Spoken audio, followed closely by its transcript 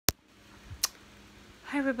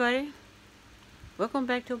Hi everybody, welcome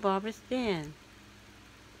back to Barbara's Den.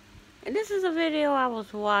 And this is a video I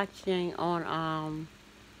was watching on, I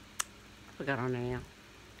forgot her name.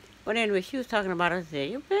 But anyway, she was talking about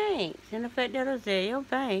Azalea Banks and the fact that Azalea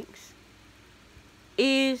Banks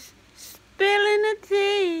is spilling the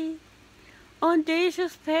tea on Dave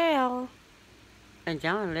Chappell and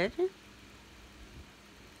John Legend.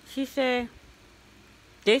 She said,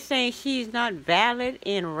 they saying she's not valid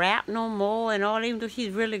in rap no more and all, even though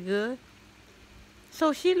she's really good.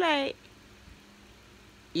 So she like,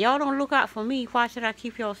 y'all don't look out for me, why should I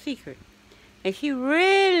keep y'all secret? And she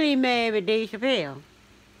really mad with Dave Chappell.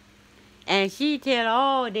 And she tell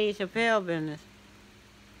all Dave Chappell business.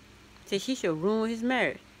 Said she should ruin his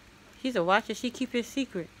marriage. She said, why should she keep his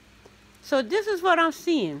secret? So this is what I'm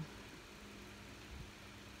seeing.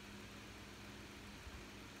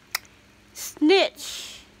 Snitch.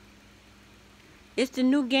 It's the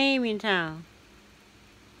new game in town.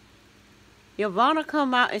 Yvonne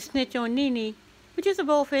come out and snitch on Nene, which is a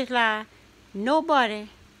bold-faced lie. Nobody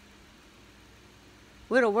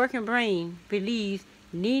with a working brain believes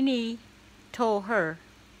Nene told her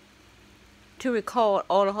to record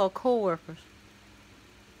all of her co-workers.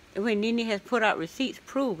 When Nene has put out receipts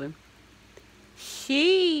proving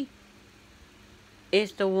she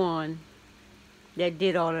is the one that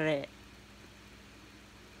did all of that.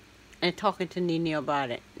 And talking to Nene about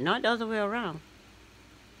it. Not the other way around.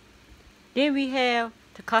 Then we have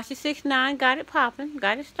Tekashi 6ix9ine got it popping,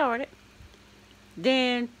 got it started.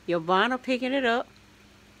 Then Yvonne picking it up.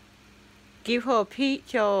 Give her a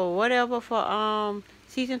peach or whatever for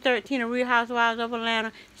season 13 of Real Housewives of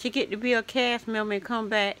Atlanta. She get to be a cast member and come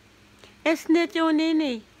back and snitch on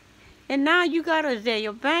Nene. And now you got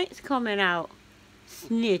Azalea Banks coming out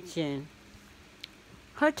snitching.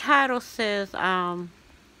 Her title says,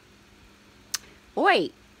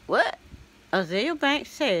 wait, what? Azalea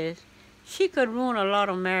Banks says she could ruin a lot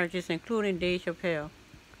of marriages, including Dave Chappelle.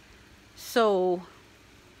 So,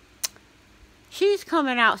 she's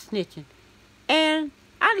coming out snitching. And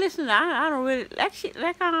I listen to, I don't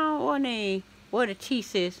really, what the T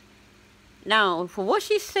says. Now, for what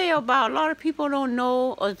she say about, a lot of people don't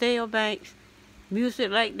know Azalea Banks'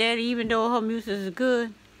 music like that, even though her music is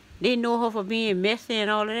good. They know her for being messy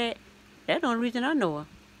and all of that. That's the only reason I know her.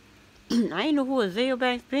 I ain't know who Azalea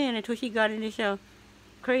Banks been until she got in this show.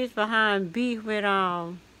 Crazy behind beef with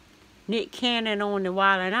Nick Cannon on the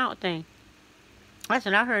Wildin' Out thing. I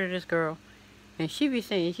said I heard of this girl, and she be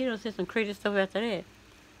saying she done said some crazy stuff after that.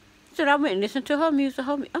 So I went and listened to her music.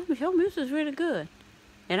 Her music is really good,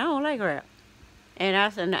 and I don't like rap. And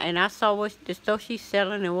I saw what the stuff she's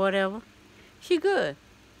selling and whatever. She good.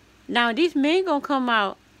 Now these men gonna come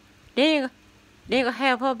out. They ain't gonna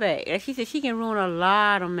have her back. Like she said, she can ruin a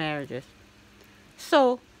lot of marriages.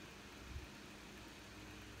 So,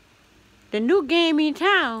 the new game in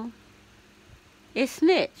town is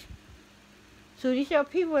snitch. So these your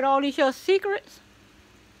people with all these your secrets,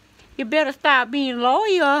 you better stop being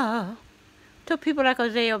loyal to people like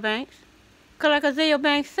Azalea Banks. Because like Azalea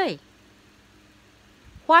Banks say,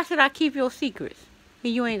 why should I keep your secrets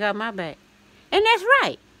when you ain't got my back? And that's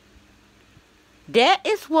right. That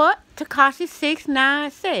is what Tekashi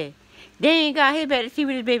 6ix9ine said. They ain't got his back to see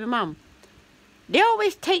with his baby mama. They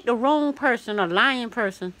always take the wrong person, a lying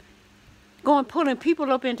person, going pulling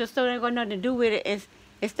people up into stuff that ain't got nothing to do with it,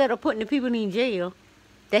 instead of putting the people in jail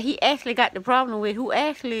that he actually got the problem with, who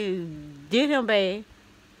actually did him bad.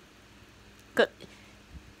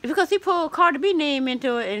 Because he pulled Cardi B name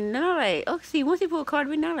into it, and I'm like, okay, see, once he pulled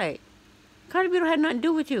Cardi B, I'm like, Cardi B don't have nothing to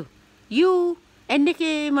do with you. You and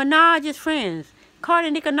Nicki Minaj is friends. Cardi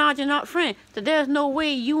and Nicki Minaj are not friends. So there's no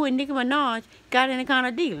way you and Nicki Minaj got any kind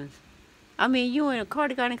of dealings. I mean, you and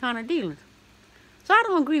Cardi got any kind of dealings. So I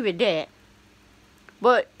don't agree with that.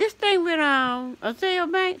 But this thing with Azalea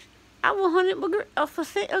Banks, I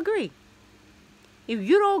 100% agree. If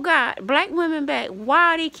you don't got black women back,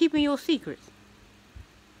 why are they keeping your secrets?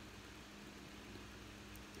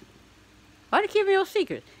 Why are they keeping your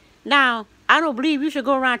secrets? Now, I don't believe you should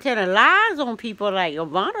go around telling lies on people like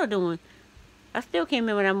Yvonne doing. I still can't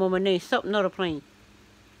remember that woman's name. Something other plane.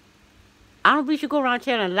 I don't believe you should go around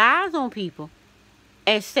telling lies on people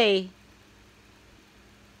and say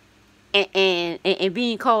and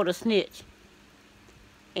being called a snitch.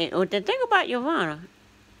 And the thing about Yvonne,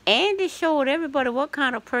 Andy showed everybody what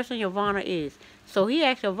kind of person Yvonne is. So he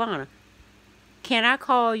asked Yvonne, can I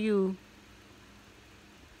call you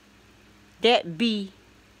that B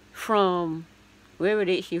from wherever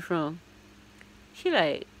is she from? She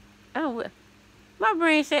like, oh, my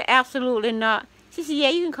brain said absolutely not. She said, yeah,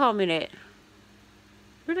 you can call me that.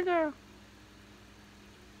 Really, girl?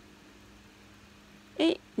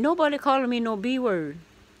 Ain't nobody calling me no B word.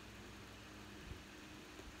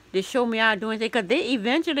 They show me out doing things. Because they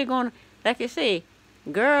eventually going to, like I say,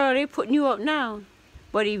 girl, they putting you up now.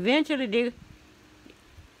 But eventually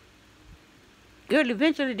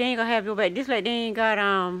eventually they ain't going to have your back. Just like they ain't got,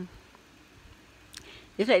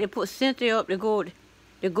 just like they put Cynthia up to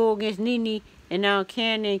go against Nene. And now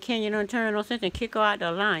Candy and Kenya done turn on Cynthia and kick her out the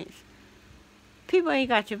alliance. People ain't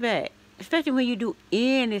got your back. Especially when you do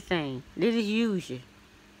anything. They just use you.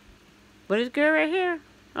 But this girl right here,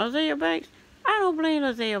 Azalea Banks, I don't blame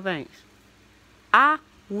Azalea Banks. I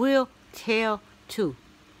will tell too.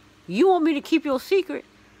 You want me to keep your secret?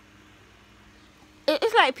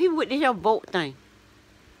 It's like people with this your vote thing.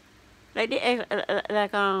 Like they ask,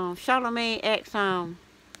 like Charlamagne asked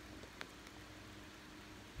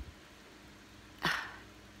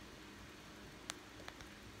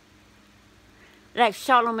like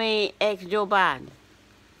Charlamagne asked Joe Biden,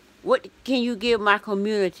 what can you give my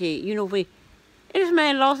community? You know, this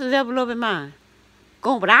man lost his ever-loving mind.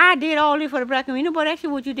 But I did all this for the black community. Nobody asked you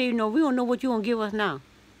what you did. No, we don't know what you gonna give us now.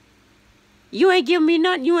 You ain't giving me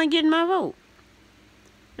nothing. You ain't getting my vote.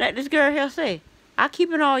 Like this girl here say, I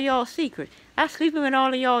keeping all y'all secrets. I sleeping with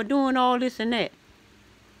all of y'all doing all this and that.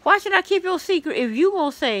 Why should I keep your secret if you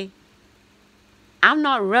gonna say I'm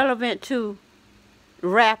not relevant to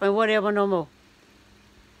rap and whatever no more?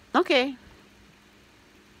 Okay.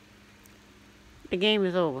 The game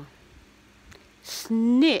is over.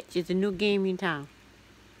 Snitch is the new game in town.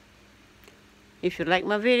 If you like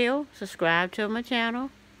my video, subscribe to my channel,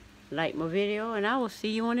 like my video, and I will see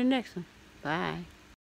you on the next one. Bye.